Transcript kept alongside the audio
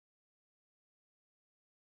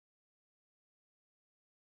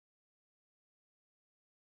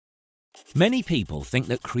Many people think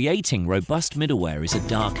that creating robust middleware is a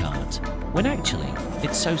dark art, when actually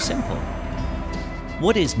it's so simple.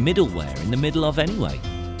 What is middleware in the middle of anyway?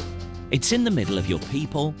 It's in the middle of your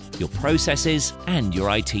people, your processes, and your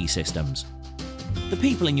IT systems. The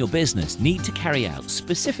people in your business need to carry out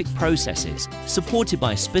specific processes supported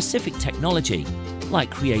by specific technology, like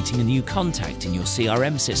creating a new contact in your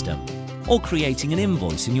CRM system or creating an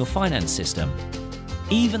invoice in your finance system.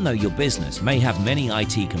 Even though your business may have many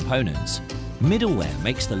IT components, middleware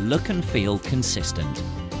makes the look and feel consistent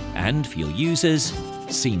and, for your users,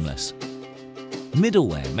 seamless.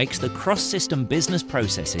 Middleware makes the cross-system business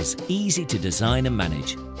processes easy to design and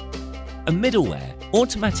manage. A middleware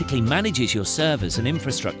automatically manages your servers and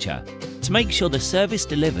infrastructure to make sure the service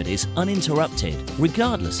delivered is uninterrupted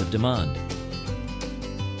regardless of demand.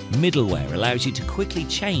 Middleware allows you to quickly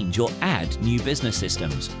change or add new business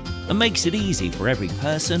systems and makes it easy for every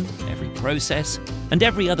person, every process, and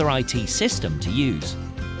every other IT system to use.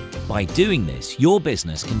 By doing this, your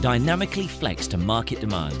business can dynamically flex to market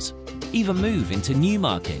demands, even move into new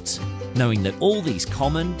markets, knowing that all these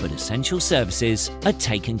common but essential services are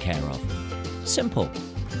taken care of. Simple.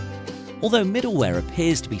 Although middleware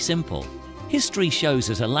appears to be simple, history shows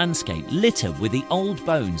us a landscape littered with the old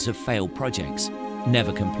bones of failed projects,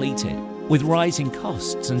 never completed, with rising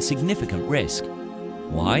costs and significant risk.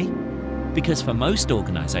 Why? Because for most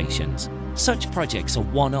organizations, such projects are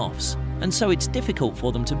one-offs, and so it's difficult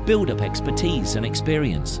for them to build up expertise and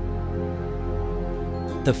experience.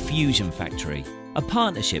 The FusionFactory, a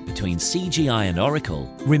partnership between CGI and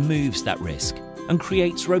Oracle, removes that risk and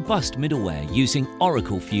creates robust middleware using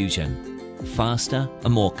Oracle Fusion, faster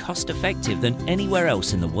and more cost-effective than anywhere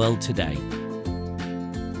else in the world today.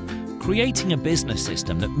 Creating a business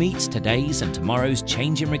system that meets today's and tomorrow's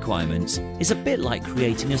changing requirements is a bit like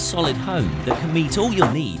creating a solid home that can meet all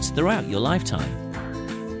your needs throughout your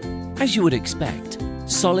lifetime. As you would expect,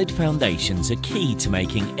 solid foundations are key to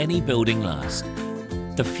making any building last.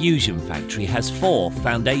 The FusionFactory has 4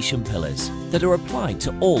 foundation pillars that are applied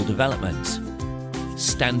to all developments.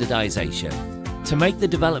 Standardization, to make the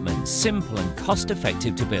development simple and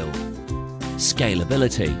cost-effective to build.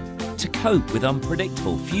 Scalability, to cope with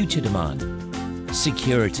unpredictable future demand.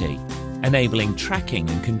 Security, enabling tracking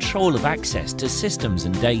and control of access to systems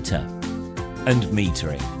and data. And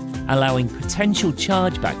metering, allowing potential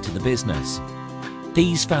chargeback to the business.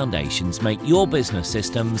 These foundations make your business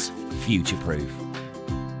systems future-proof.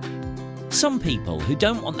 Some people who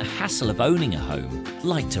don't want the hassle of owning a home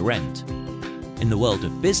like to rent. In the world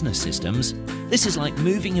of business systems, this is like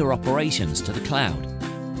moving your operations to the cloud.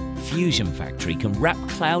 FusionFactory can wrap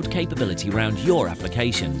cloud capability around your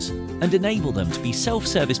applications and enable them to be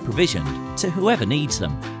self-service provisioned to whoever needs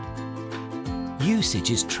them.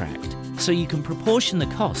 Usage is tracked, so you can proportion the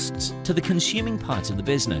costs to the consuming part of the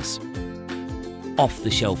business.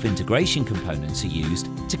 Off-the-shelf integration components are used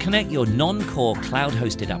to connect your non-core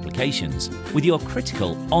cloud-hosted applications with your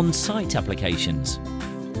critical on-site applications.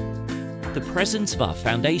 The presence of our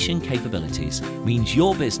foundation capabilities means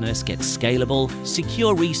your business gets scalable,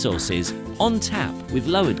 secure resources on tap with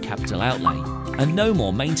lowered capital outlay and no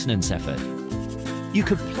more maintenance effort. You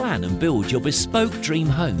could plan and build your bespoke dream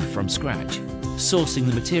home from scratch, sourcing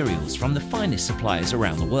the materials from the finest suppliers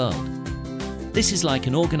around the world. This is like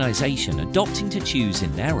an organization adopting to choose,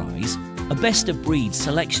 in their eyes, a best-of-breed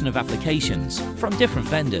selection of applications from different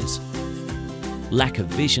vendors. Lack of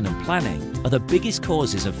vision and planning are the biggest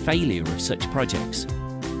causes of failure of such projects.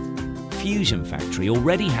 FusionFactory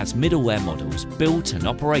already has middleware models built and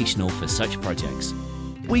operational for such projects.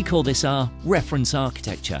 We call this our reference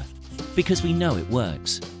architecture because we know it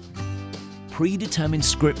works. Predetermined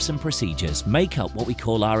scripts and procedures make up what we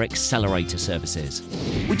call our accelerator services,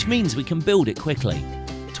 which means we can build it quickly,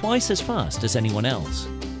 twice as fast as anyone else.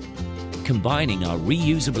 Combining our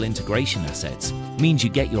reusable integration assets means you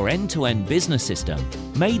get your end-to-end business system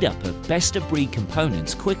made up of best-of-breed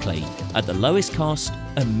components quickly at the lowest cost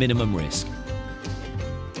and minimum risk.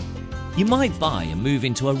 You might buy and move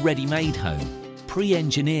into a ready-made home,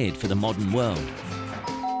 pre-engineered for the modern world.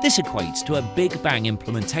 This equates to a big bang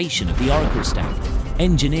implementation of the Oracle stack,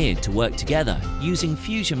 engineered to work together using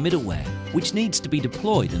Fusion middleware, which needs to be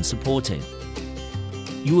deployed and supported.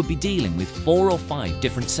 You would be dealing with 4 or 5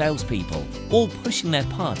 different salespeople, all pushing their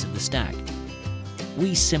part of the stack.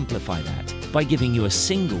 We simplify that by giving you a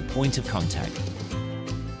single point of contact.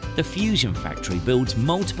 The FusionFactory builds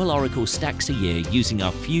multiple Oracle stacks a year using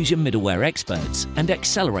our Fusion middleware experts and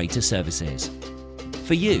accelerator services.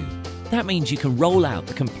 For you, that means you can roll out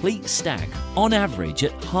the complete stack on average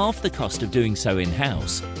at half the cost of doing so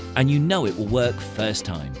in-house, and you know it will work first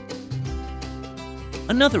time.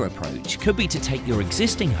 Another approach could be to take your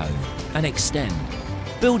existing home and extend,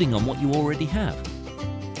 building on what you already have.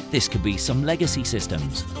 This could be some legacy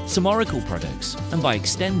systems, some Oracle products, and by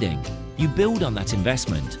extending, you build on that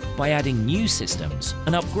investment by adding new systems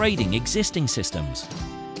and upgrading existing systems.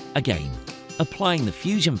 Again, applying the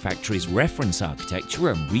FusionFactory's reference architecture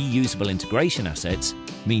and reusable integration assets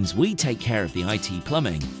means we take care of the IT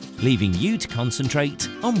plumbing, leaving you to concentrate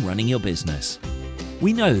on running your business.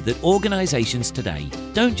 We know that organizations today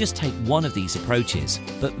don't just take one of these approaches,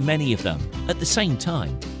 but many of them at the same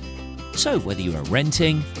time. So whether you are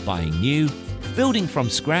renting, buying new, building from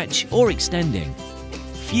scratch, or extending,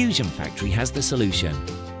 FusionFactory has the solution,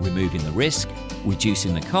 removing the risk,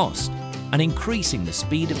 reducing the cost, and increasing the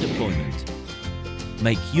speed of deployment.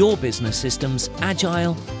 Make your business systems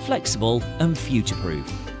agile, flexible, and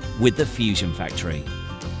future-proof with the FusionFactory.